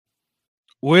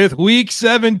With week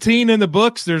 17 in the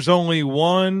books, there's only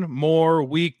one more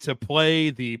week to play.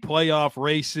 The playoff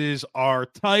races are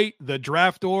tight. The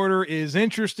draft order is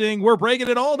interesting. We're breaking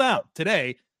it all down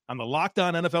today on the Locked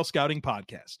On NFL Scouting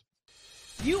Podcast.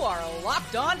 You are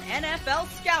Locked On NFL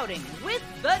Scouting with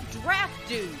the Draft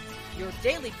Dudes, your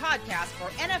daily podcast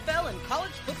for NFL and college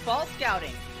football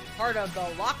scouting. Part of the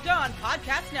Locked On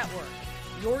Podcast Network,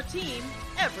 your team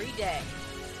every day.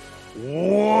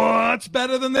 What's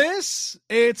better than this?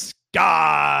 It's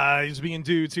guys being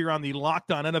dudes here on the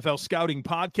Locked On NFL Scouting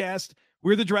Podcast.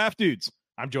 We're the Draft Dudes.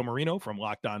 I'm Joe Marino from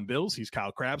Locked On Bills. He's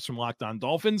Kyle Krabs from Locked On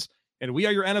Dolphins. And we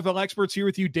are your NFL experts here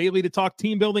with you daily to talk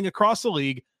team building across the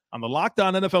league on the Locked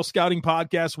On NFL Scouting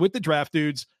Podcast with the Draft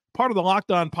Dudes, part of the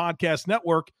Locked On Podcast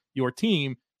Network, your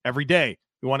team every day.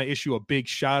 We want to issue a big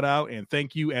shout out and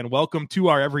thank you and welcome to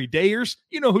our everydayers.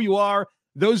 You know who you are.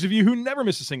 Those of you who never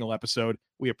miss a single episode,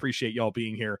 we appreciate y'all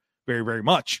being here very, very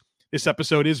much. This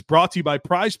episode is brought to you by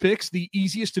Prize Picks, the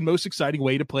easiest and most exciting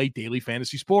way to play daily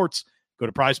fantasy sports. Go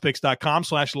to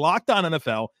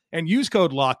prizepicks.com/LockedOnNFL and use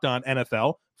code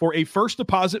LockedOnNFL for a first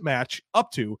deposit match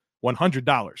up to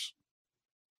 $100.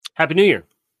 Happy New Year.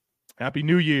 Happy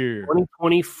New Year.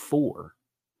 2024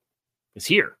 is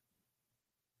here.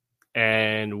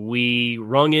 And we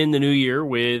rung in the new year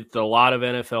with a lot of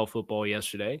NFL football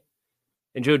yesterday.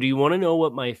 And Joe, do you want to know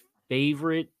what my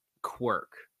favorite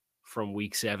quirk from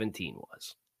week 17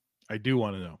 was? I do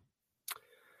want to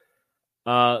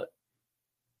know.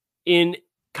 In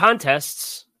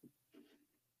contests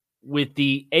with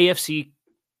the AFC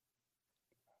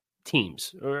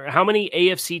teams, or how many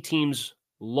AFC teams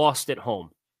lost at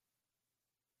home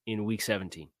in week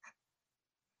 17?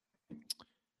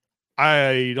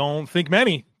 I don't think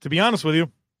many, to be honest with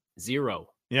you. 0.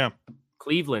 Yeah.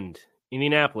 Cleveland,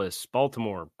 Indianapolis,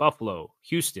 Baltimore, Buffalo,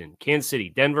 Houston, Kansas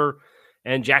City, Denver,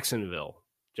 and Jacksonville.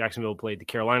 Jacksonville played the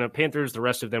Carolina Panthers. The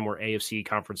rest of them were AFC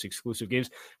conference exclusive games.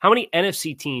 How many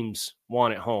NFC teams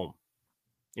won at home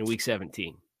in week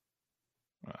 17?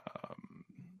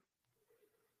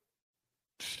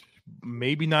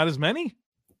 Maybe not as many.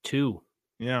 2.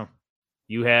 Yeah.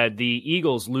 You had the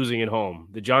Eagles losing at home,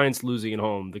 the Giants losing at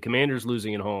home, the Commanders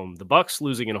losing at home, the Bucks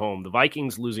losing at home, the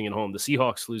Vikings losing at home, the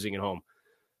Seahawks losing at home.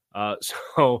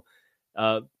 Home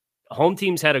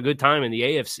teams had a good time in the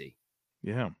AFC.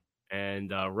 Yeah.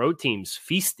 And road teams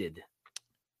feasted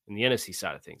in the NFC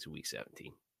side of things in week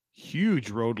 17. Huge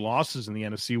road losses in the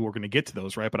NFC. We're going to get to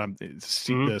those, right? But the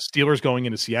Steelers going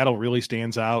into Seattle really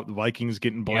stands out. The Vikings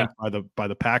getting blanked by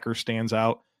the Packers stands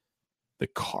out. The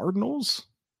Cardinals?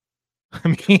 I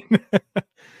mean,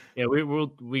 yeah, we'll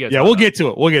get to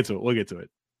it. We'll get to it.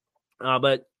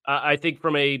 But I think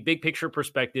from a big picture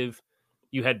perspective,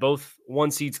 you had both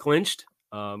one seeds clinched.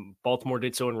 Baltimore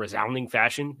did so in resounding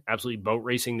fashion, absolutely boat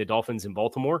racing the Dolphins in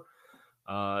Baltimore.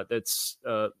 That's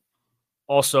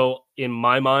also, in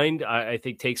my mind, I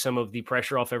think takes some of the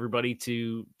pressure off everybody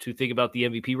to think about the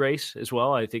MVP race as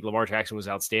well. I think Lamar Jackson was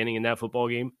outstanding in that football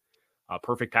game.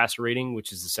 Perfect passer rating,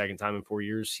 which is the second time in 4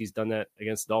 years he's done that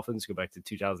against the Dolphins. Go back to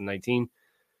 2019,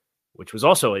 which was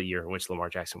also a year in which Lamar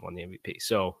Jackson won the MVP.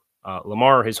 So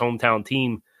Lamar, his hometown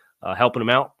team, helping him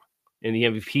out in the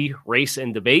MVP race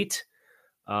and debate.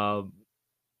 That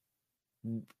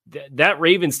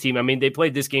Ravens team, I mean, they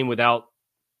played this game without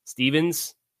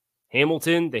Stevens,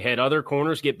 Hamilton. They had other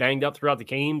corners get banged up throughout the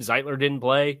game. Zeitler didn't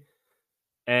play.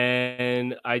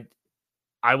 And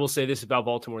I will say this about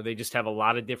Baltimore. They just have a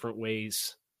lot of different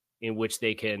ways in which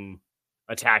they can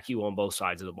attack you on both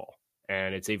sides of the ball.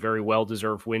 And it's a very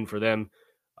well-deserved win for them.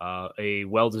 A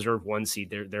well-deserved 1 seed.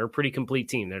 They're a pretty complete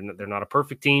team. They're not a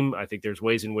perfect team. I think there's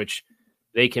ways in which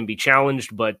they can be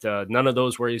challenged, but none of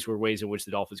those ways were ways in which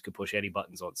the Dolphins could push any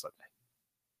buttons on Sunday.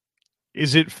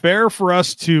 Is it fair for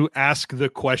us to ask the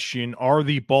question, are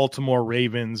the Baltimore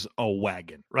Ravens a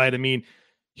wagon, right? I mean,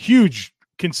 huge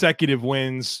consecutive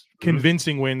wins,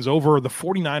 convincing wins over the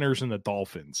 49ers and the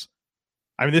Dolphins.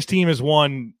 I mean, this team has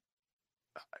won.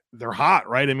 They're hot,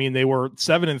 right? I mean, they were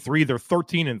 7-3. They're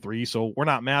 13-3. So we're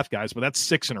not math guys, but that's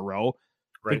 6 in a row.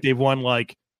 Right. I think they've won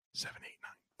like 7, 8,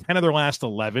 9, 10 of their last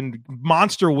 11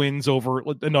 monster wins over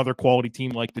another quality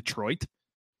team like Detroit.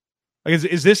 Like,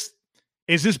 is this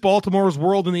Baltimore's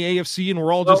world in the AFC and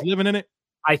we're all just living in it?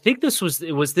 I think this was the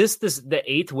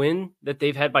 8th win that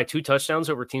they've had by 2 touchdowns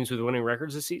over teams with winning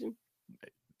records this season.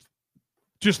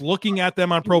 Just looking at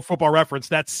them on Pro Football Reference,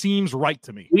 that seems right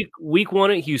to me. Week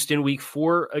 1 at Houston, week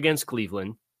 4 against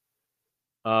Cleveland,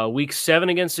 week 7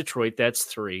 against Detroit, that's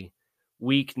 3.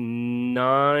 Week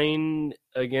 9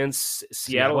 against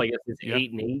Seattle, I guess it's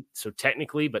 8-8, so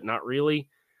technically, but not really.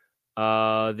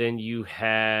 Then you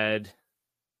had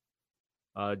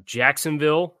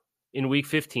Jacksonville in week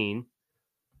 15,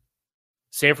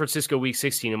 San Francisco week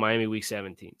 16, and Miami week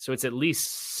 17. So it's at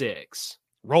least 6.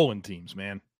 Rolling teams,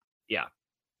 man. Yeah.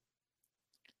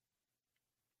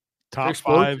 Top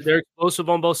 5. They're explosive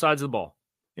on both sides of the ball.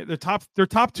 Yeah, they're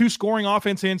top 2 scoring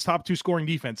offense and top 2 scoring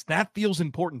defense. That feels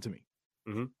important to me.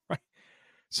 Mm-hmm. Right.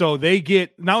 So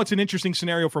now it's an interesting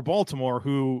scenario for Baltimore,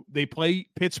 who they play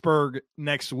Pittsburgh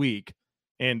next week.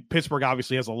 And Pittsburgh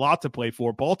obviously has a lot to play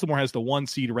for. Baltimore has the 1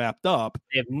 seed wrapped up.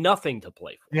 They have nothing to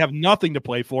play for. They have nothing to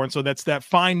play for. And so that's that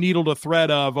fine needle to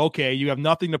thread of, okay, you have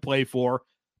nothing to play for,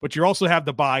 but you also have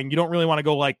the bye, and you don't really want to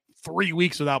go like 3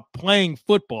 weeks without playing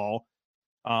football.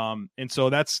 And so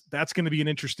that's going to be an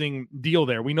interesting deal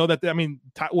there. We know that,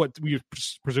 what we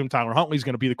presume Tyler Huntley is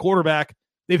going to be the quarterback.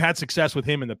 They've had success with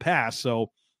him in the past.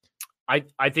 So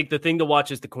I think the thing to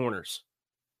watch is the corners.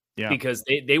 Yeah. Because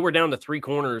they were down to 3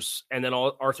 corners, and then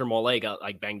Arthur Mollay got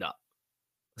like banged up.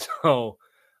 So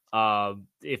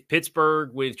if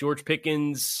Pittsburgh with George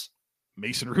Pickens,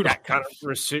 Mason Rudolph, that kind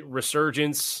of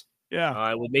resurgence,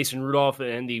 with Mason Rudolph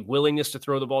and the willingness to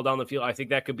throw the ball down the field, I think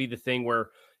that could be the thing where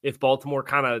if Baltimore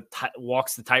kind of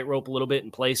walks the tightrope a little bit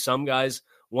and plays some guys,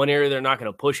 one area they're not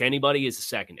going to push anybody is the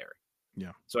secondary.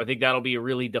 Yeah. So I think that'll be a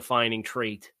really defining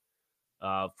trait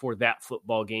for that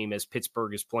football game as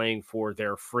Pittsburgh is playing for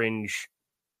their fringe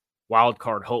wild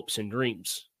card hopes and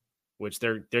dreams, which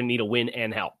they need a win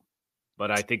and help.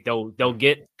 But I think they'll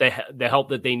get the help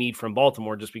that they need from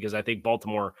Baltimore, just because I think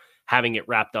Baltimore having it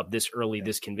wrapped up this early,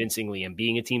 this convincingly, and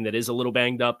being a team that is a little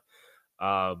banged up,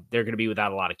 they're going to be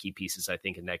without a lot of key pieces, I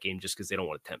think, in that game, just because they don't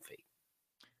want to tempt fate.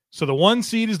 So the 1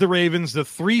 seed is the Ravens, the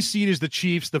 3 seed is the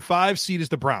Chiefs, the 5 seed is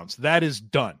the Browns. That is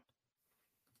done.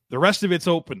 The rest of it's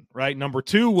open, right? Number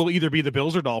 2 will either be the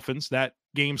Bills or Dolphins. That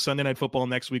game, Sunday Night Football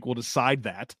next week, will decide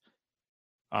that.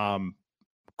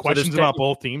 Questions about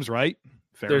both teams, right?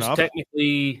 Fair enough. There's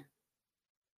technically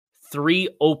 3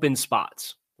 open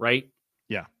spots, right?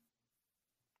 Yeah.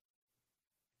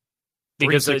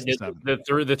 Because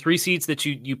the 3 seats that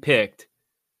you picked,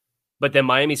 but then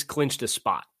Miami's clinched a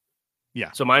spot.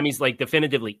 Yeah. So Miami's like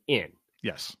definitively in.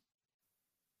 Yes.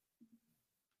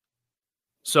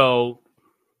 So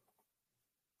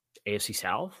AFC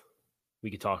South,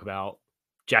 we could talk about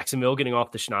Jacksonville getting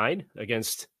off the schneid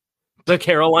against the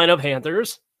Carolina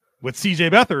Panthers. With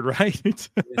CJ Beathard, right?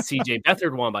 CJ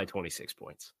Beathard won by 26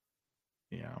 points.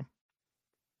 Yeah.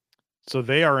 So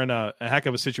they are in a heck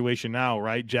of a situation now,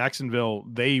 right? Jacksonville,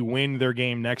 they win their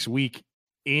game next week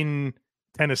in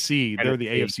Tennessee. They're the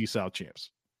AFC South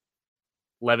champs.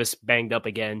 Levis banged up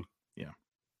again. Yeah.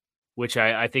 Which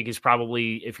I think is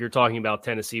probably, if you're talking about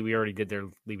Tennessee, we already did their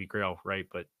Levy Grail, right?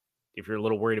 But if you're a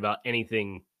little worried about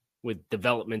anything with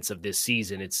developments of this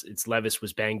season, it's Levis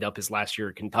was banged up his last year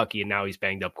at Kentucky, and now he's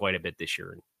banged up quite a bit this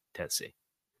year in Tennessee.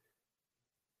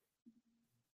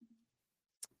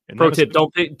 And pro tip: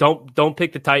 don't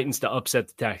pick the Titans to upset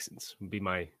the Texans. Would be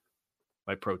my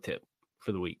pro tip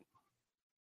for the week.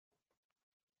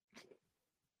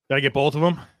 Did I get both of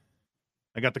them?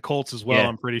 I got the Colts as well. Yeah.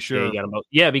 I'm pretty sure. Yeah, you got them both.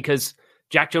 Yeah, because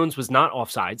Jack Jones was not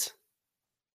offsides.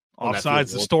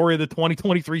 Offsides, the story of the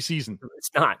 2023 season. It's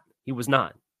not. He was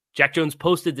not. Jack Jones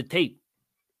posted the tape.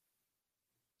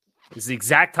 It's the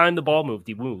exact time the ball moved.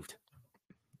 He moved.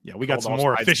 Yeah, we got some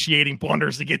more officiating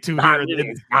blunders to get to here.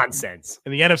 It's nonsense.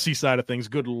 In the NFC side of things,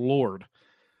 good Lord.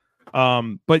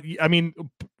 But, I mean,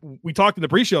 we talked in the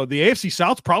pre-show. The AFC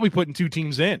South's probably putting 2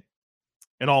 teams in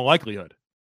all likelihood.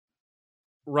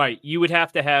 Right. You would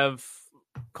have to have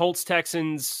Colts,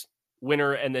 Texans,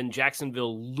 winner, and then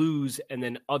Jacksonville lose, and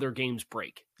then other games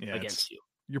break against you.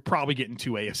 You're probably getting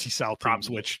 2 AFC South teams,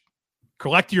 which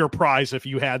collect your prize if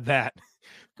you had that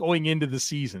going into the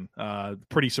season.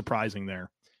 Pretty surprising there.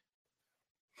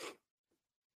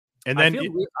 And then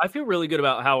I feel really good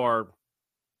about how our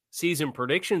season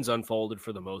predictions unfolded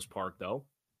for the most part, though.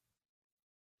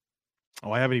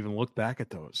 Oh, I haven't even looked back at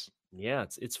those. Yeah,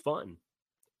 it's fun.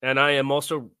 And I am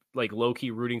also like low-key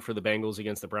rooting for the Bengals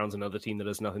against the Browns, another team that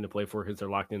has nothing to play for because they're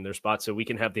locked in their spot. So we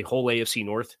can have the whole AFC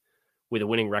North with a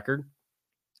winning record.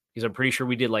 Because I'm pretty sure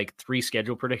we did like 3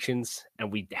 schedule predictions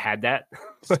and we had that.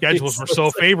 Schedules were so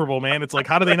favorable, man. It's like,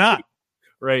 how do they not?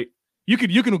 Right. You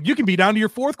can be down to your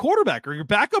 4th quarterback or your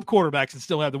backup quarterbacks and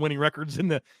still have the winning records in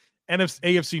the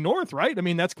AFC North, right? I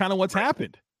mean, that's kind of what's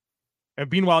happened.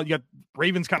 And meanwhile, you got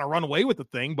Ravens kind of run away with the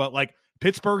thing, but like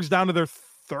Pittsburgh's down to their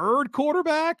 3rd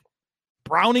quarterback,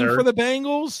 Browning for the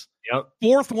Bengals,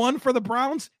 4th one for the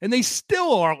Browns, and they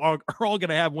still are all going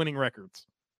to have winning records.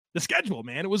 The schedule,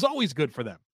 man, it was always good for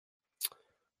them.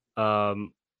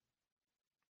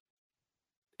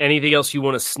 Anything else you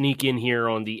want to sneak in here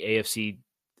on the AFC?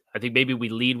 I think maybe we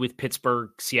lead with Pittsburgh,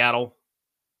 Seattle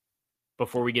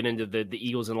before we get into the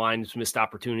Eagles and Lions missed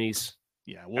opportunities.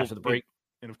 Yeah, after the break.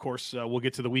 And of course, we'll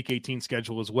get to the Week 18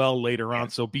 schedule as well later on.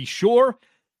 So be sure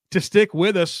to stick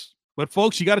with us. But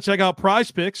folks, you got to check out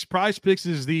Prize Picks. Prize Picks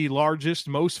is the largest,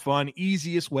 most fun,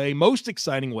 easiest way, most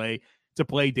exciting way to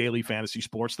play daily fantasy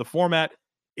sports. The format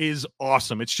is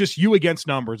awesome. It's just you against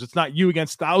numbers. It's not you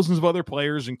against thousands of other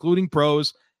players, including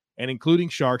pros and including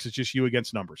sharks. It's just you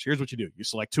against numbers. Here's what you do. You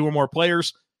select 2 or more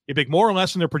players. You pick more or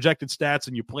less than their projected stats,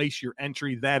 and you place your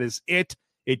entry. That is it.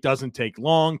 It doesn't take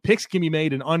long. Picks can be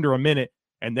made in under a minute.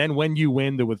 And then when you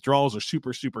win, the withdrawals are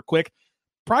super, super quick.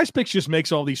 Prize Picks just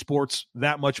makes all these sports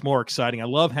that much more exciting. I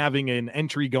love having an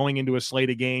entry going into a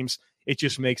slate of games. It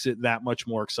just makes it that much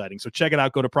more exciting. So check it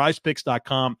out. Go to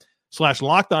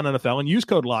prizepicks.com/LockedOnNFL and use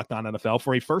code LockedOnNFL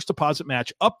for a first deposit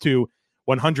match up to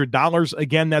 $100.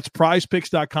 Again, that's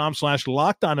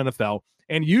prizepicks.com/LockedOnNFL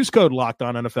and use code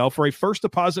LockedOnNFL for a first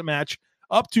deposit match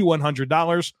up to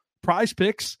 $100. Prize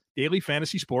Picks, daily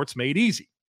fantasy sports made easy.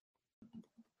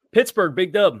 Pittsburgh,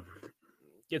 big dub.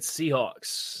 Gets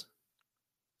Seahawks.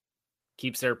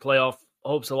 Keeps their playoff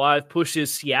hopes alive.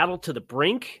 Pushes Seattle to the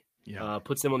brink. Yeah.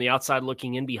 Puts them on the outside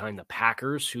looking in behind the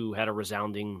Packers, who had a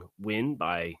resounding win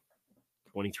by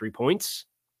 23 points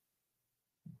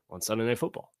on Sunday Night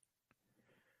Football.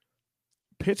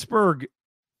 Pittsburgh,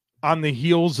 on the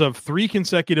heels of 3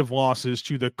 consecutive losses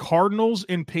to the Cardinals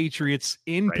and Patriots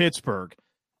in Pittsburgh,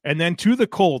 and then to the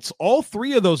Colts, all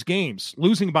 3 of those games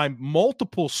losing by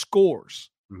multiple scores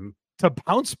to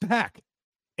bounce back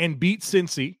and beat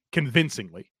Cincy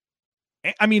convincingly.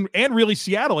 I mean, and really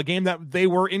Seattle, a game that they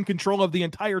were in control of the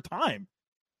entire time.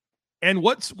 And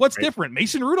what's different?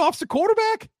 Mason Rudolph's the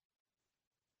quarterback?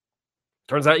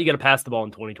 Turns out you got to pass the ball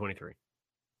in 2023.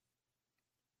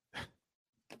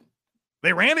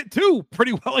 They ran it too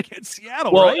pretty well against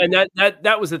Seattle, well, right? And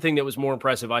that was the thing that was more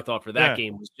impressive, I thought, for that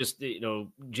game was just,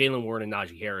 Jalen Warren and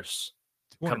Najee Harris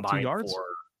combined for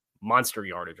monster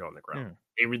yardage on the ground.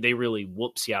 Yeah. They really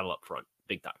whooped Seattle up front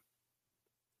big time.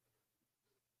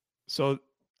 So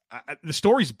the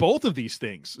stories, both of these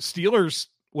things, Steelers,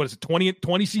 what is it, 20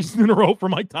 seasons in a row for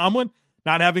Mike Tomlin,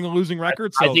 not having a losing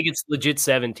record? So I think it's legit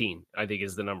 17, I think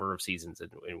is the number of seasons in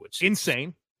which.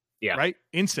 Insane. Yeah. Right?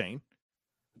 Insane.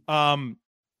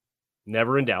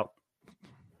 Never in doubt.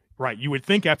 Right. You would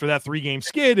think after that 3-game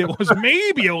skid, it was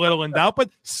maybe a little in doubt, but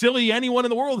silly anyone in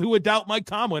the world who would doubt Mike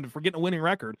Tomlin for getting a winning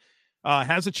record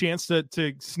has a chance to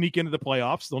sneak into the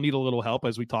playoffs. They'll need a little help,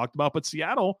 as we talked about, but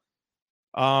Seattle,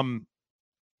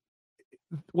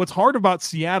 what's hard about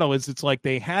Seattle is it's like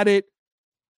they had it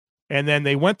and then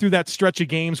they went through that stretch of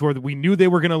games where we knew they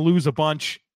were going to lose a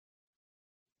bunch,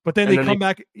 but then they come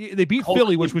back, they beat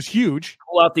Philly, which was huge.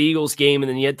 Pull out the Eagles game, and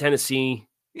then you had Tennessee.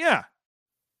 Yeah.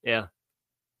 Yeah.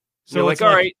 So like,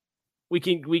 all right, we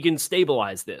can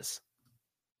stabilize this.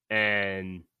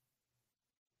 And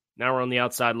now we're on the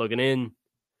outside looking in.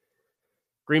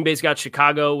 Green Bay's got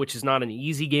Chicago, which is not an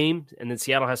easy game, and then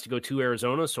Seattle has to go to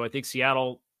Arizona. So I think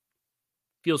Seattle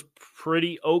feels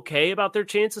pretty okay about their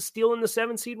chance of stealing the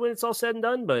 7 seed when it's all said and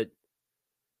done. But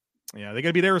yeah, they got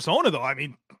to beat Arizona, though. I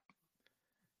mean,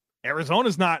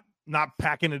 Arizona's not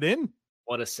packing it in.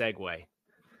 What a segue.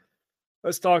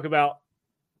 Let's talk about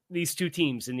these 2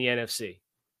 teams in the NFC.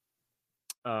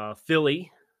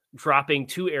 Philly dropping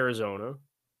to Arizona.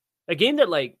 A game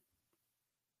that,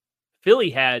 Philly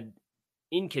had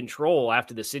in control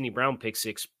after the Sidney Brown pick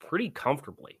 6 pretty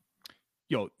comfortably.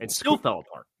 And still fell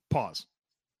apart. Pause.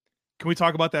 Can we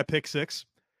talk about that pick 6?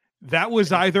 That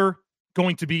was either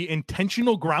going to be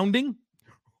intentional grounding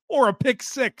or a pick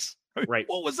 6. Right.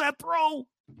 What was that throw?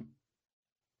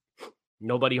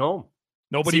 Nobody home.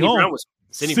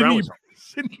 Sidney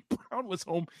Brown was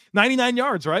home. 99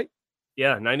 yards, right?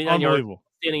 Yeah, 99 yards.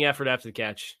 Standing effort after the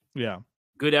catch. Yeah.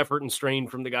 Good effort and strain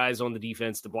from the guys on the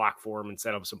defense to block for him and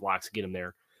set up some blocks to get him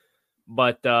there.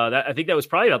 But I think that was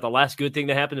probably about the last good thing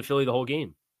that happened to Philly the whole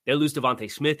game. They lose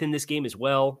Devontae Smith in this game as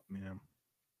well. Yeah.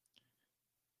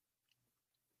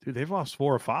 Dude, they've lost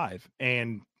 4 or 5.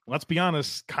 And let's be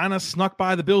honest, kind of snuck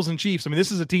by the Bills and Chiefs. I mean,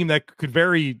 this is a team that could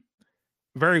very,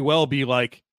 very well be have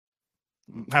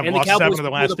lost 7 of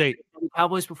the last 8. The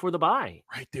Cowboys before the bye.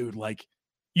 Right, dude.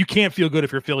 You can't feel good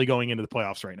if you're Philly going into the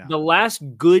playoffs right now. The last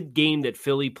good game that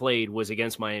Philly played was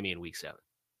against Miami in Week 7.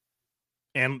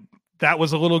 And that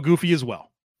was a little goofy as well.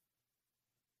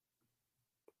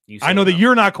 I know that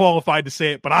you're not qualified to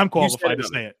say it, but I'm qualified to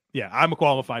say it. Yeah, I'm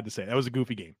qualified to say it. That was a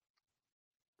goofy game.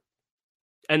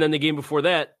 And then the game before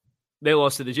that, they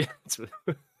lost to the Jets.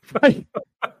 Right.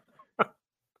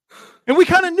 And we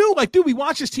kind of knew, dude, we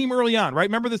watched this team early on, right?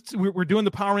 Remember this? We're doing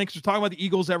the power rankings. We're talking about the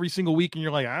Eagles every single week, and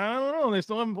you're like, I don't know. They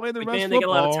still haven't played their best football. They got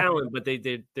a lot of talent, but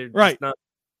they're right. Just not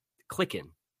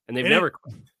clicking, and they've never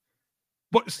clicked.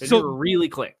 But They never really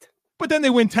clicked. But then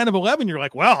they win 10 of 11. You're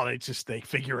like, well, they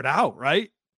figure it out, right?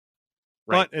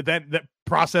 Right. But that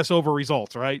process over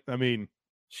results, right? I mean,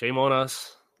 shame on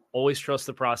us. Always trust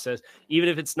the process, even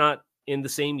if it's not in the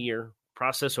same year.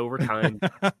 Process over time.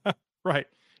 Right.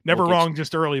 Never wrong,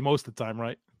 just early most of the time,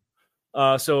 right?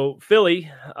 So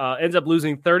Philly ends up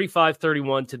losing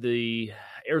 35-31 to the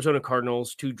Arizona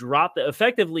Cardinals to drop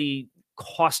effectively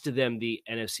cost them the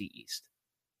NFC East.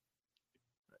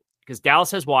 Because Dallas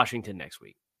has Washington next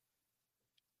week.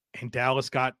 And Dallas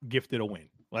got gifted a win.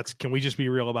 Can we just be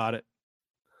real about it?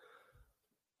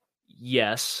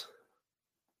 Yes.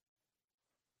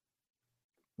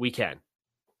 We can.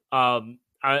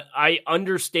 I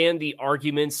understand the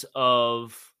arguments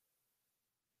of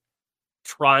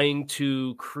trying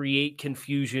to create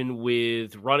confusion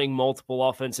with running multiple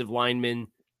offensive linemen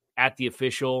at the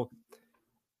official.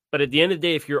 But at the end of the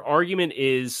day, if your argument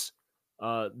is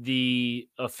the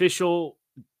official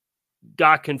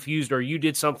got confused or you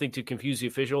did something to confuse the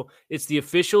official, it's the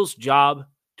official's job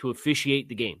to officiate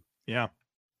the game. Yeah.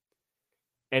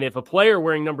 And if a player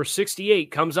wearing number 68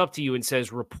 comes up to you and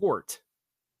says, report,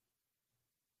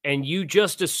 and you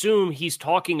just assume he's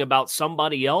talking about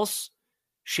somebody else,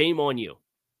 shame on you.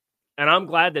 And I'm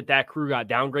glad that crew got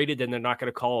downgraded and they're not going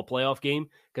to call a playoff game,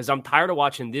 because I'm tired of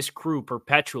watching this crew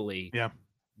perpetually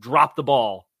drop the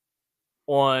ball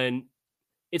on,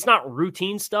 it's not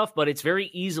routine stuff, but it's very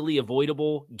easily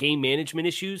avoidable game management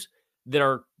issues that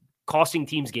are costing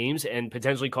teams games and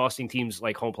potentially costing teams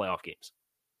like home playoff games.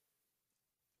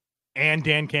 And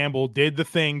Dan Campbell did the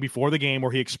thing before the game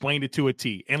where he explained it to a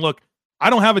T. And look, I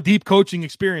don't have a deep coaching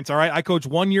experience, all right? I coached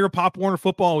 1 year of Pop Warner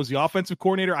football. I was the offensive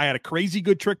coordinator. I had a crazy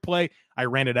good trick play. I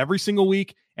ran it every single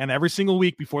week, and every single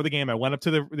week before the game, I went up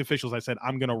to the officials. I said,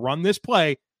 I'm going to run this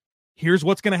play. Here's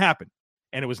what's going to happen.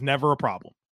 And it was never a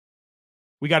problem.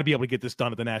 We got to be able to get this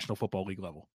done at the National Football League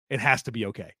level. It has to be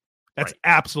okay. That's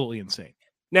absolutely insane.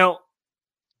 Now,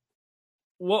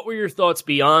 what were your thoughts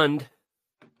beyond,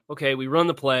 okay, we run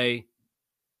the play,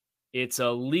 it's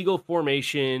a legal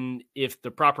formation if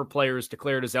the proper player is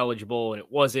declared as eligible and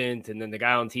it wasn't, and then the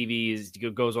guy on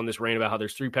TV goes on this rant about how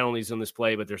there's 3 penalties on this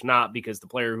play, but there's not because the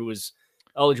player who was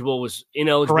eligible was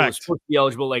ineligible, was supposed to be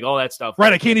eligible, like all that stuff.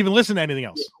 Right, I can't even listen to anything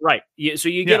else. Right. Yeah, so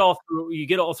you get all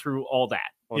through all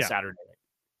that on Saturday night.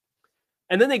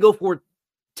 And then they go for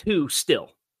 2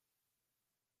 still.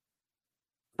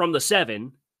 From the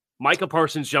 7, Micah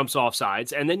Parsons jumps off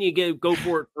sides, and then you go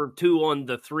for it for 2 on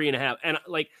the 3.5. And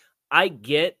I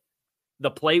get the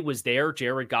play was there.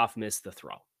 Jared Goff missed the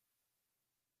throw.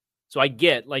 So I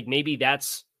get, maybe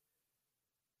that's,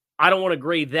 I don't want to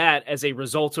grade that as a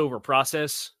results over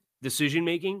process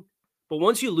decision-making, but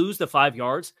once you lose the 5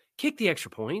 yards, kick the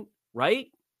extra point, right?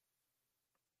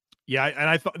 Yeah, and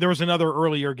I thought there was another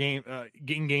earlier game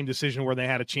decision where they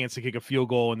had a chance to kick a field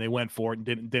goal and they went for it and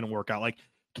didn't work out.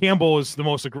 Campbell is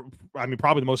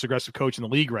probably the most aggressive coach in the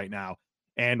league right now,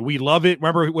 and we love it.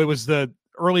 Remember, it was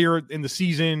earlier in the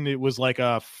season, it was like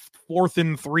a 4th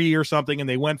and 3 or something, and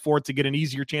they went for it to get an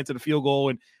easier chance at a field goal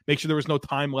and make sure there was no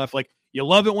time left. You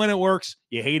love it when it works,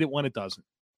 you hate it when it doesn't.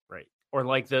 Right. Or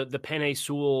the Penei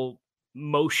Sewell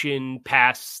motion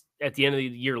pass at the end of the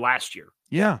year last year.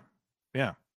 Yeah.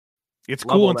 Yeah. It's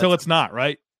cool until it's not,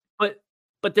 right?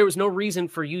 But there was no reason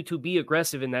for you to be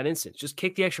aggressive in that instance. Just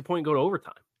kick the extra point and go to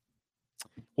overtime.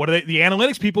 What are the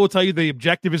analytics people will tell you the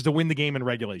objective is to win the game in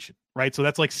regulation, right? So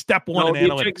that's step 1 in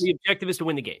analytics. The objective is to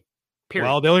win the game. Period.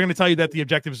 Well, they're going to tell you that the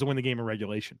objective is to win the game in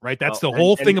regulation, right? That's the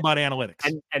whole thing about analytics.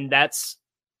 And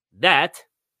that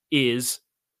is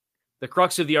the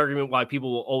crux of the argument why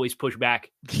people will always push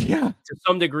back to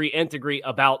some degree, nth degree,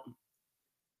 about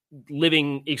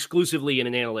living exclusively in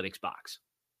an analytics box.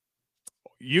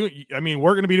 We're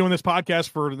going to be doing this podcast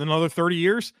for another 30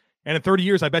 years. And in 30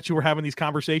 years, I bet you we're having these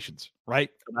conversations, right?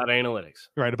 About analytics.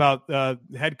 Right. About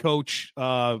head coach,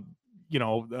 Drew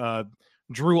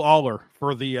Aller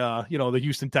for the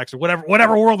Houston Texans,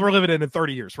 whatever world we're living in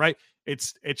 30 years, right?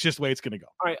 It's just the way it's going to go.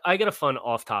 All right. I got a fun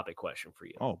off-topic question for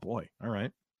you. Oh, boy. All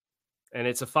right. And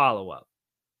it's a follow-up.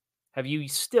 Have you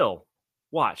still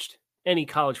watched any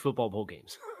college football bowl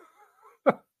games?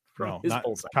 No,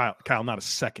 Kyle, not a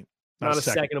second. Not a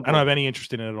second. I don't have any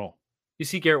interest in it at all. You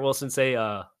see Garrett Wilson say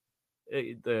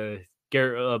the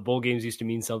Garrett bowl games used to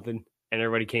mean something, and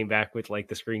everybody came back with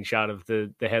the screenshot of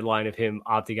the headline of him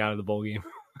opting out of the bowl game.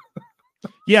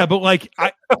 Yeah, but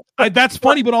I that's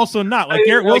funny, but also not.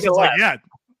 Garrett Wilson's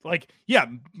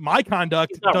my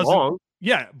conduct doesn't. Wrong.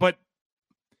 Yeah, but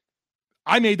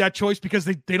I made that choice because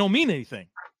they don't mean anything.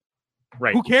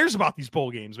 Right. Who cares about these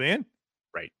bowl games, man?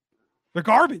 Right. They're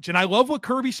garbage, and I love what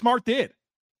Kirby Smart did.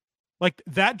 Like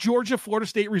that Georgia-Florida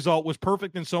State result was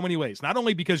perfect in so many ways. Not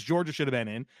only because Georgia should have been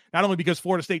in, not only because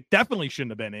Florida State definitely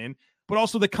shouldn't have been in, but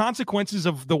also the consequences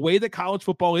of the way that college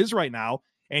football is right now.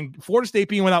 And Florida State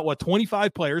being without,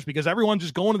 25 players because everyone's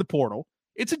just going to the portal.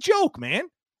 It's a joke, man.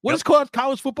 What does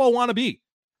college football want to be?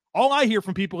 All I hear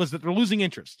from people is that they're losing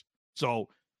interest. So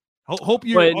hope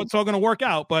it's all going to work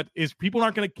out. But if people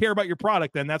aren't going to care about your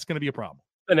product, then that's going to be a problem.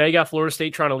 And now you got Florida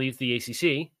State trying to leave the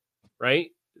ACC,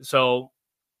 right? So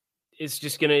it's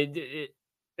just going to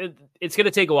it's going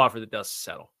to take a while for the dust to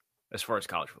settle as far as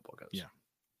college football goes. Yeah.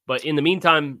 But in the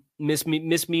meantime, miss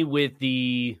me with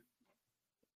the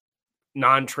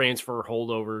non-transfer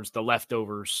holdovers, the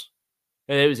leftovers.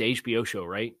 And it was an HBO show,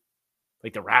 right?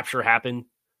 Like the rapture happened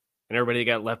and everybody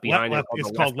got left behind.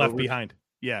 It's called Left Behind.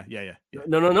 Yeah.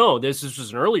 No. This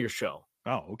was an earlier show.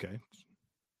 Oh, okay.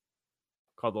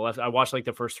 Called The Left. I watched like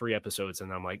the first 3 episodes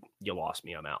and I'm like, you lost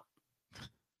me. I'm out.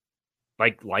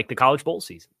 Like the college bowl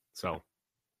season. So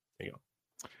there you go.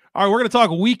 All right, we're going to talk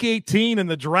week 18 in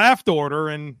the draft order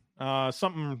and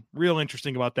something real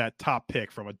interesting about that top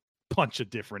pick from a bunch of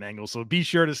different angles. So be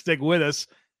sure to stick with us.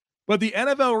 But the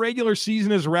NFL regular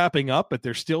season is wrapping up, but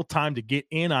there's still time to get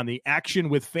in on the action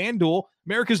with FanDuel,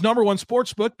 America's #1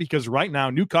 sportsbook, because right now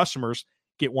new customers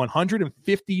get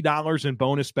 $150 in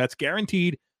bonus bets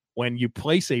guaranteed when you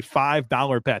place a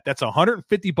 $5 bet. That's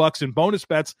 $150 in bonus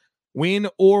bets, win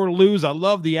or lose. I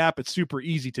love the app. It's super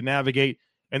easy to navigate.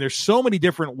 And there's so many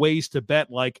different ways to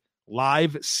bet, like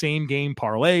live same-game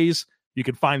parlays. You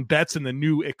can find bets in the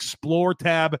new Explore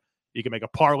tab. You can make a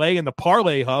parlay in the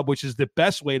Parlay Hub, which is the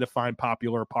best way to find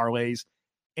popular parlays,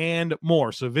 and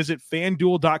more. So visit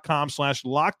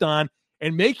FanDuel.com/lockedon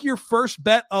and make your first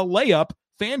bet a layup.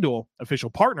 FanDuel, official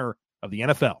partner of the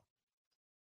NFL.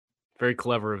 Very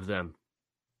clever of them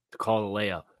to call it a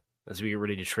layup as we get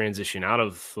ready to transition out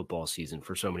of football season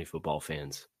for so many football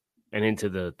fans and into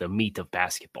the meat of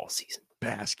basketball season.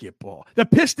 Basketball. The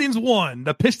Pistons won.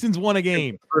 The Pistons won a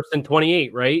game. First and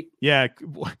 28, right? Yeah.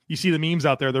 You see the memes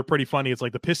out there. They're pretty funny. It's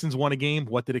like the Pistons won a game.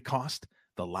 What did it cost?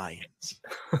 The Lions.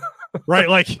 Right?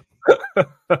 Like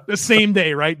the same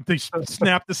day, right? They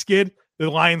snap the skid.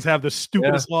 The Lions have the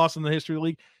stupidest loss in the history of the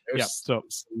league. There's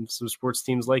some sports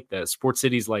teams like that. Sports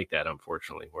cities like that,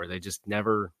 unfortunately, where they just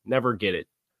never get it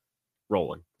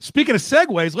rolling. Speaking of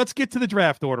segues, let's get to the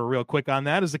draft order real quick on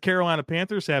that, as the Carolina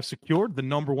Panthers have secured the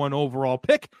 #1 overall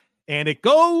pick, and it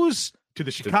goes to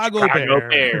the Chicago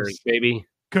Bears, baby.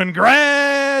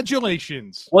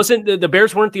 Congratulations. Wasn't the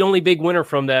Bears weren't the only big winner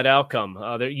from that outcome.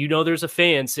 There's a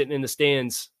fan sitting in the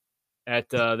stands at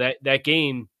that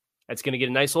game that's going to get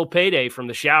a nice little payday from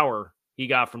the shower he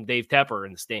got from Dave Tepper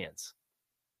in the stands.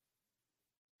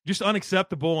 Just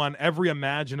unacceptable on every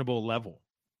imaginable level.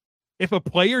 If a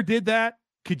player did that,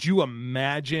 could you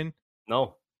imagine?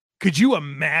 No. Could you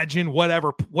imagine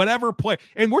whatever player?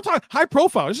 And we're talking high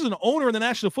profile. This is an owner in the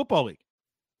National Football League.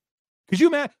 Could you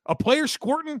imagine a player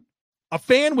squirting a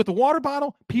fan with a water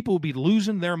bottle? People would be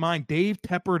losing their mind. Dave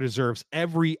Tepper deserves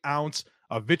every ounce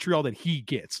of vitriol that he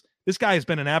gets. This guy has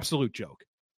been an absolute joke.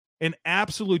 An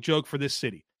absolute joke for this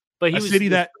city. But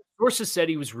sources said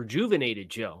he was rejuvenated,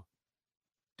 Joe.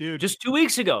 Dude, just 2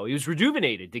 weeks ago, he was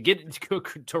rejuvenated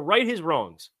to right his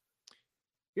wrongs.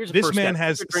 This man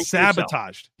has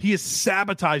sabotaged. He has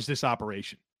sabotaged this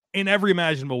operation in every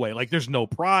imaginable way. Like, there's no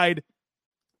pride.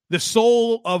 The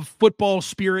soul of football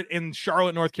spirit in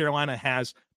Charlotte, North Carolina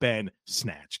has been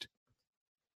snatched.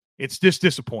 It's just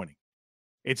disappointing.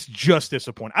 It's just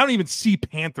disappointing. I don't even see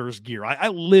Panthers gear. I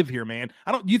live here, man.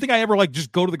 Do you think I ever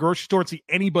just go to the grocery store and see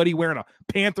anybody wearing a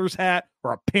Panthers hat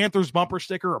or a Panthers bumper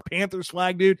sticker or a Panthers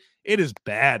flag, dude? It is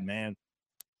bad, man.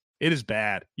 It is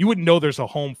bad. You wouldn't know there's a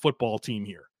home football team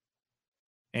here.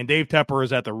 And Dave Tepper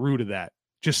is at the root of that.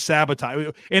 Just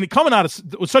sabotage. And coming out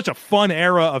of such a fun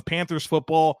era of Panthers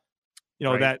football,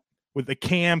 right. That with the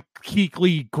Cam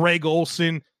Kuechly, Greg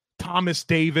Olsen, Thomas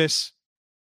Davis,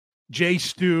 Jay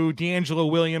Stu, D'Angelo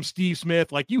Williams, Steve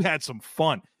Smith. You had some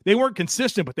fun. They weren't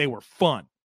consistent, but they were fun.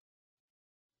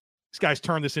 These guys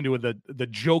turned this into the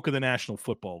joke of the National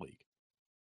Football League.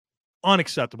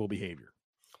 Unacceptable behavior.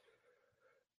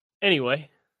 Anyway,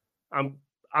 I'm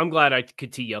glad I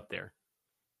could tee you up there,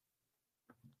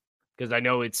 because I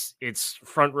know it's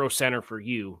front row center for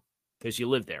you because you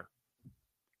live there.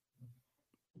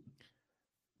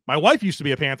 My wife used to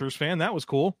be a Panthers fan. That was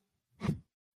cool.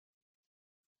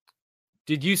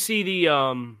 Did you see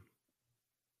the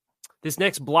this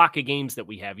next block of games that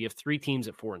we have? You have 3 teams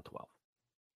at 4-12.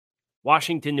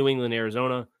 Washington, New England,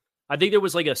 Arizona. I think there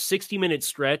was like a 60-minute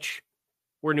stretch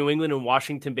where New England and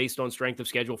Washington, based on strength of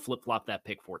schedule, flip-flopped that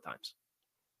pick 4 times.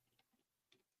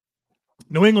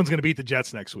 New England's going to beat the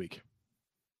Jets next week.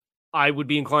 I would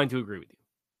be inclined to agree with you.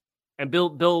 And Bill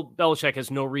Belichick has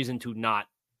no reason to not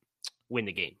win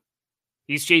the game.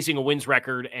 He's chasing a wins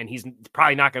record, and he's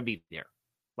probably not going to be there.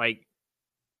 Like,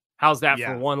 how's that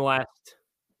for one last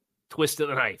twist of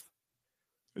the knife?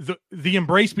 The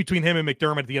embrace between him and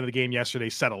McDermott at the end of the game yesterday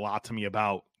said a lot to me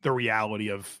about the reality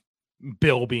of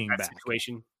Bill being that back.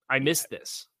 Situation. I missed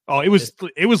this. Oh, it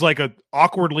was like a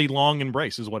awkwardly long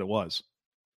embrace is what it was.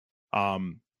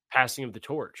 Passing of the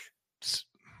torch.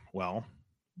 Well,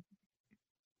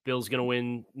 Bill's going to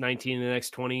win 19 in the next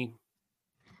 20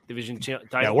 division titles.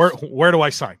 Yeah, where do I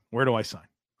sign? Where do I sign?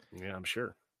 Yeah, I'm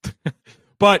sure.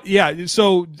 But yeah,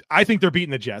 so I think they're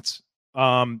beating the Jets.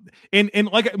 And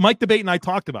like Mike Debate and I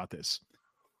talked about this.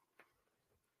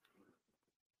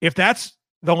 If that's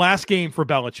the last game for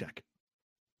Belichick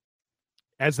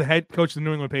as the head coach of the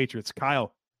New England Patriots,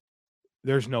 Kyle,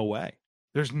 there's no way.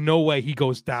 There's no way he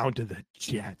goes down to the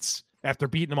Jets after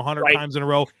beating them 100 times in a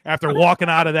row, after walking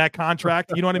out of that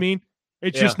contract. You know what I mean?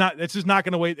 It's just not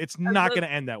going to wait. It's not going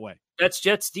to end that way. That's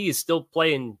Jets D is still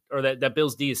playing, or that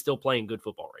Bills D is still playing good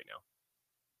football right now.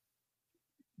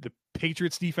 The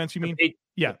Patriots defense, you mean?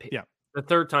 Yeah. The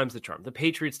third time's the charm. The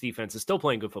Patriots defense is still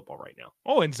playing good football right now.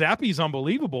 Oh, and Zappi's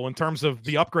unbelievable in terms of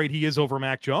the upgrade he is over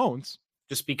Mac Jones.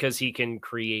 Just because he can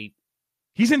create.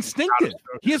 He's instinctive.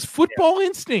 He has football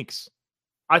instincts.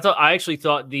 I actually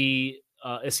thought the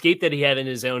escape that he had in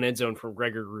his own end zone from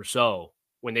Gregory Rousseau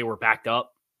when they were backed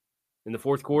up in the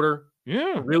fourth quarter.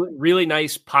 Yeah. Really, really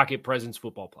nice pocket presence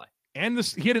football play. And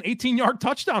he had an 18-yard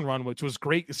touchdown run, which was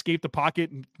great. Escaped the pocket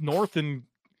north and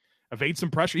evade some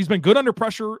pressure. He's been good under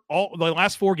pressure all the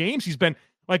last 4 games. He's been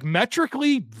like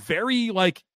metrically very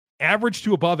like average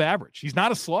to above average. He's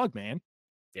not a slug, man.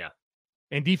 Yeah.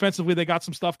 And defensively, they got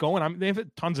some stuff going. I mean, they have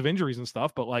tons of injuries and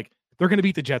stuff, but like they're going to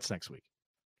beat the Jets next week.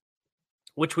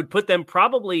 Which would put them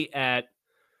probably at,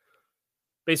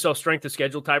 based off strength of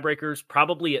schedule tiebreakers,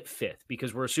 probably at 5th,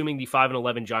 because we're assuming the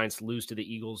 5-11 Giants lose to the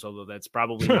Eagles, although that's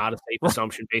probably not a safe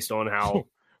assumption based on how.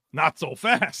 Not so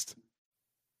fast.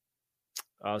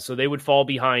 So they would fall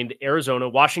behind Arizona.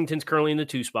 Washington's currently in the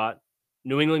 2 spot.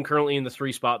 New England currently in the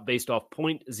 3 spot based off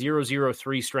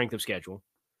 .003 strength of schedule.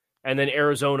 And then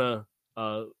Arizona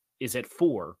is at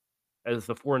 4 as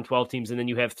the 4-12 teams. And then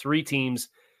you have 3 teams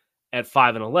at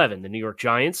 5-11, the New York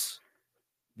Giants,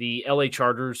 the LA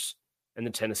Chargers, and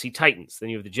the Tennessee Titans. Then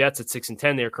you have the Jets at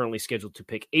 6-10. They're currently scheduled to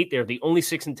pick 8. They're the only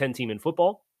 6-10 team in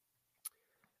football.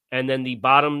 And then the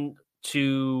bottom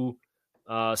 2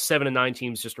 7-9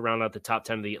 teams just to round out the top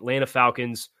 10 of the Atlanta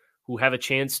Falcons, who have a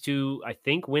chance to, I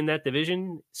think, win that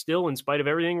division still in spite of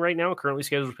everything right now, currently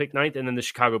scheduled to pick 9th, and then the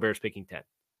Chicago Bears picking 10.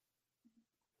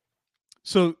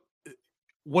 So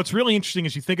what's really interesting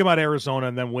is you think about Arizona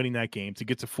and then winning that game to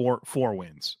get to four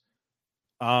wins.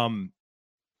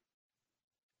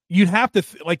 You'd have to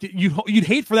you'd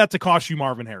hate for that to cost you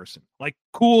Marvin Harrison. Like,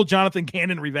 cool, Jonathan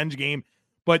Gannon revenge game,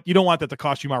 but you don't want that to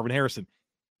cost you Marvin Harrison.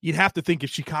 You'd have to think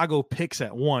if Chicago picks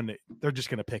at 1, they're just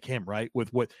going to pick him, right? With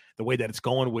the way that it's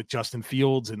going with Justin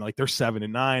Fields, and like they're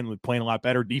 7-9, with playing a lot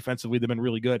better defensively, they've been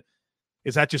really good.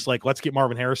 Is that just like, let's get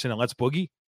Marvin Harrison and let's boogie?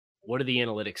 What do the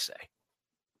analytics say?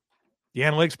 The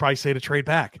analytics probably say to trade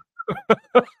back,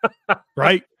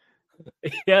 right?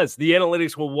 Yes, the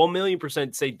analytics will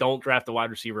 1,000,000% say don't draft a wide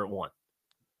receiver at 1.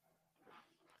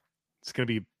 It's going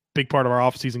to be a big part of our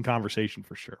offseason conversation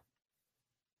for sure.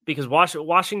 Because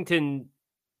Washington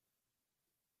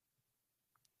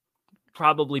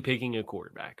probably picking a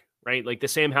quarterback, right? Like the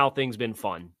Sam Howell thing's been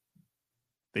fun.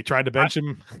 They tried to bench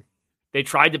him. They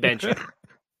tried to bench him.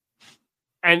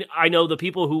 And I know the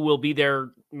people who will be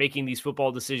there making these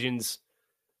football decisions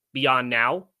beyond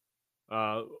now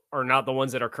are not the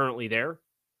ones that are currently there.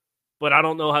 But I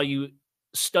don't know how you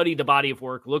study the body of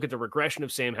work, look at the regression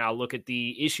of Sam Howell, look at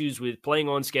the issues with playing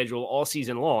on schedule all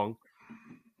season long,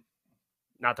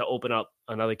 not to open up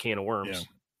another can of worms.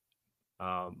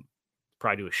 Yeah.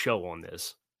 Probably do a show on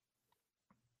this.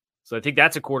 So I think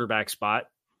that's a quarterback spot.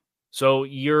 So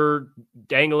you're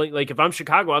dangling, like if I'm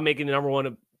Chicago, I'm making the number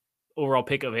 1 overall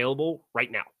pick available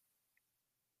right now.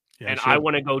 Yeah, and I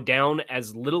want to go down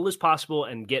as little as possible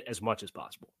and get as much as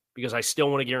possible because I still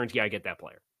want to guarantee I get that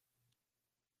player.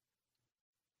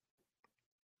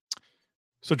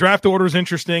 So draft order is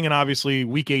interesting, and obviously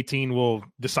week 18 will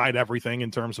decide everything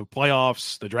in terms of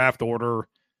playoffs, the draft order.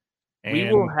 And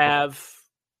we will have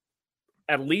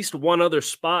at least one other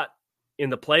spot in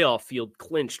the playoff field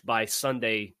clinched by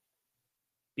Sunday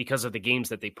because of the games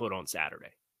that they put on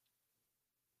Saturday.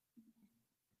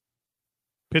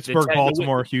 Pittsburgh,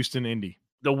 Baltimore, Houston, Indy.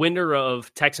 The winner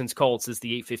of Texans-Colts is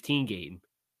the 8-15 game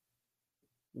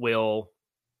will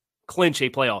clinch a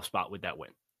playoff spot with that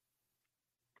win.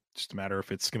 Just a matter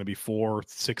if it's going to be 4,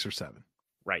 6, or 7.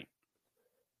 Right.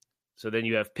 So then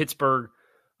you have Pittsburgh.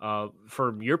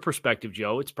 From your perspective,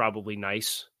 Joe, it's probably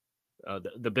nice.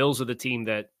 The Bills are the team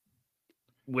that,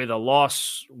 with a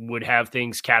loss, would have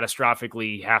things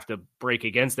catastrophically have to break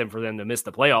against them for them to miss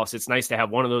the playoffs. It's nice to have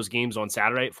one of those games on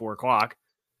Saturday at 4:00.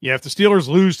 Yeah, if the Steelers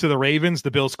lose to the Ravens, the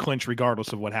Bills clinch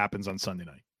regardless of what happens on Sunday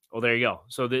night. Well, there you go.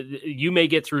 So you may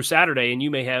get through Saturday and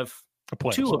you may have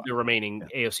two of the remaining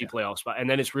AFC playoff spots, and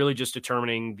then it's really just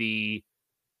determining the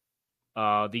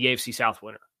AFC South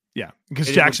winner. Yeah,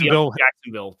 because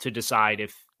Jacksonville to decide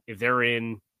if they're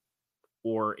in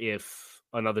or if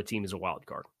another team is a wild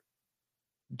card.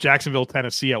 Jacksonville,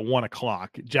 Tennessee at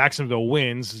 1:00. Jacksonville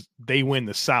wins; they win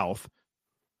the South.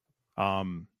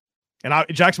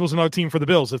 Jacksonville's another team for the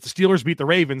Bills. If the Steelers beat the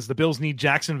Ravens, the Bills need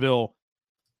Jacksonville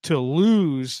to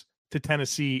lose to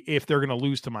Tennessee if they're going to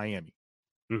lose to Miami.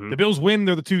 Mm-hmm. The Bills win;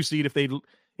 they're the 2 seed.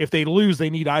 If they lose, they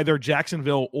need either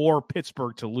Jacksonville or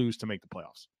Pittsburgh to lose to make the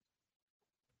playoffs.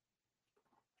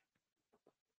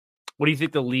 What do you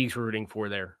think the league's rooting for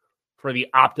there? For the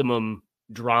optimum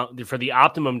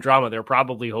drama, they're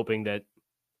probably hoping that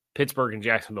Pittsburgh and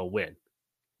Jacksonville win.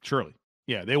 Surely.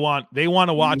 Yeah, they want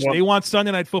to watch. They want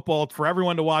Sunday Night Football for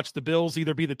everyone to watch the Bills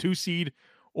either be the 2 seed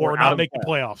or not make the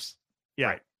playoffs. Yeah.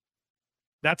 Right.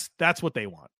 That's what they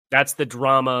want. That's the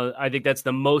drama. I think that's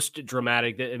the most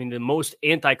dramatic. I mean, the most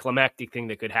anticlimactic thing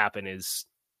that could happen is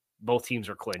both teams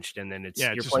are clinched, and then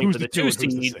you're playing for the 2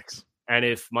 seed. And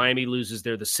if Miami loses,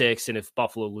 they're the 6, and if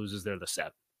Buffalo loses, they're the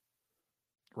 7.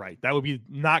 Right. That would be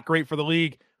not great for the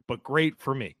league, but great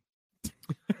for me.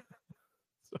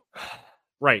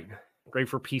 Right. Great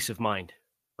for peace of mind.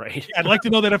 Right. Yeah, I'd like to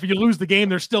know that if you lose the game,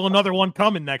 there's still another one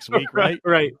coming next week. Right.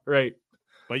 Right.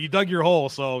 But you dug your hole,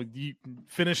 so you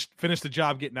finished the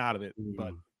job getting out of it.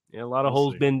 But yeah, a lot of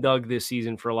holes been dug this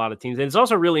season for a lot of teams. And it's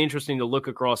also really interesting to look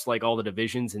across like all the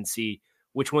divisions and see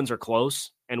which ones are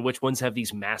close and which ones have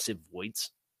these massive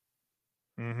voids.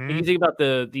 Mm-hmm. If you think about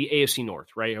the AFC North,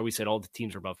 right? How we said all the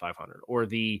teams are above 500, or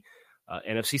the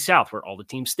NFC South where all the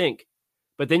teams stink.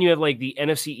 But then you have like the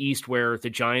NFC East where the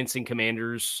Giants and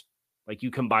Commanders, like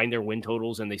you combine their win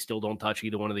totals and they still don't touch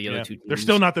either one of the other two teams. They're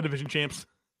still not the division champs.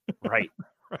 Right.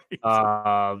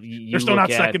 Right. They're still not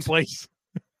second place.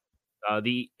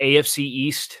 The AFC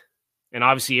East, and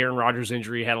obviously Aaron Rodgers'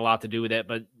 injury had a lot to do with that,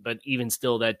 but even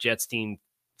still that Jets team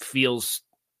feels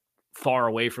far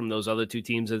away from those other two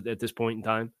teams at this point in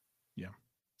time. Yeah.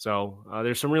 So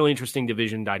there's some really interesting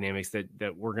division dynamics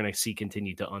that we're going to see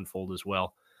continue to unfold as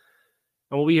well.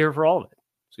 And we'll be here for all of it.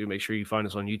 So make sure you find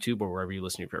us on YouTube or wherever you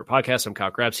listen to your favorite podcast. I'm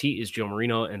Kyle Krabs. He is Joe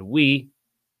Marino, and we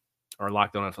are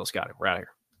Locked On NFL Scouting. We're out of here.